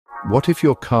What if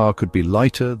your car could be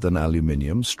lighter than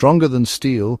aluminium, stronger than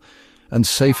steel, and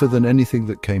safer than anything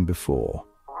that came before?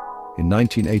 In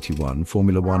 1981,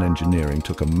 Formula One engineering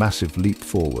took a massive leap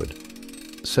forward.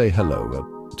 Say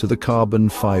hello to the carbon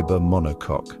fiber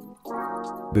monocoque.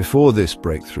 Before this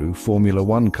breakthrough, Formula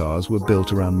One cars were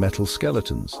built around metal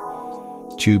skeletons.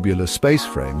 Tubular space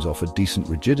frames offered decent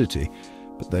rigidity,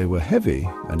 but they were heavy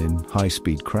and in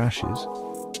high-speed crashes.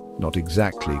 Not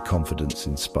exactly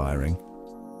confidence-inspiring.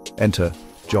 Enter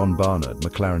John Barnard,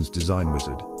 McLaren's design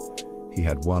wizard. He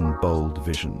had one bold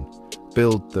vision: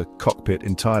 build the cockpit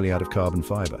entirely out of carbon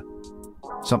fiber.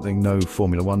 Something no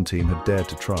Formula One team had dared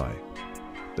to try.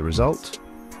 The result?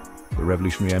 The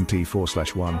revolutionary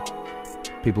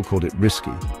MP4/1. People called it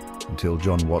risky, until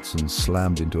John Watson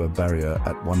slammed into a barrier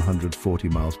at 140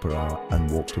 miles per hour and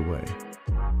walked away.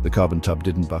 The carbon tub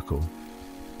didn't buckle.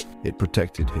 It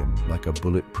protected him like a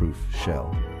bulletproof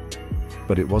shell.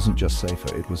 But it wasn't just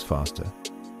safer, it was faster.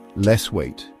 Less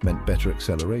weight meant better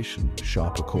acceleration,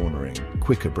 sharper cornering,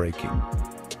 quicker braking.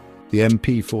 The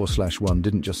MP4/1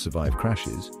 didn't just survive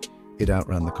crashes, it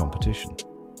outran the competition.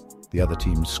 The other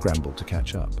teams scrambled to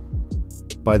catch up.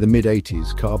 By the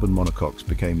mid-80s, carbon monocoques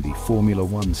became the Formula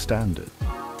One standard.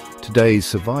 Today's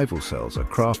survival cells are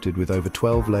crafted with over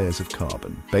 12 layers of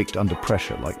carbon, baked under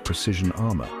pressure like precision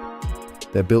armor.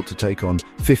 They're built to take on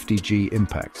 50G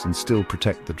impacts and still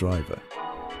protect the driver.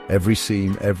 Every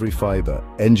seam, every fiber,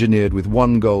 engineered with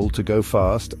one goal: to go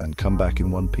fast and come back in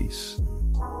one piece.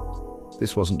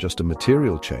 This wasn't just a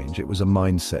material change, it was a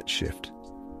mindset shift.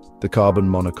 The carbon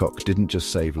monocoque didn't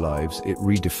just save lives, it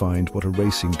redefined what a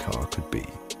racing car could be.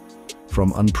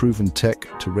 From unproven tech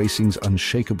to racing's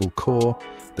unshakable core,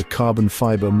 the carbon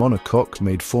fiber monocoque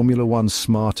made Formula One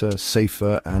smarter,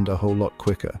 safer, and a whole lot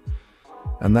quicker.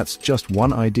 And that's just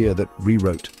one idea that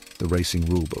rewrote the racing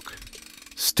rulebook.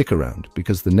 Stick around,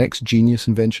 because the next genius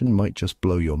invention might just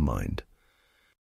blow your mind.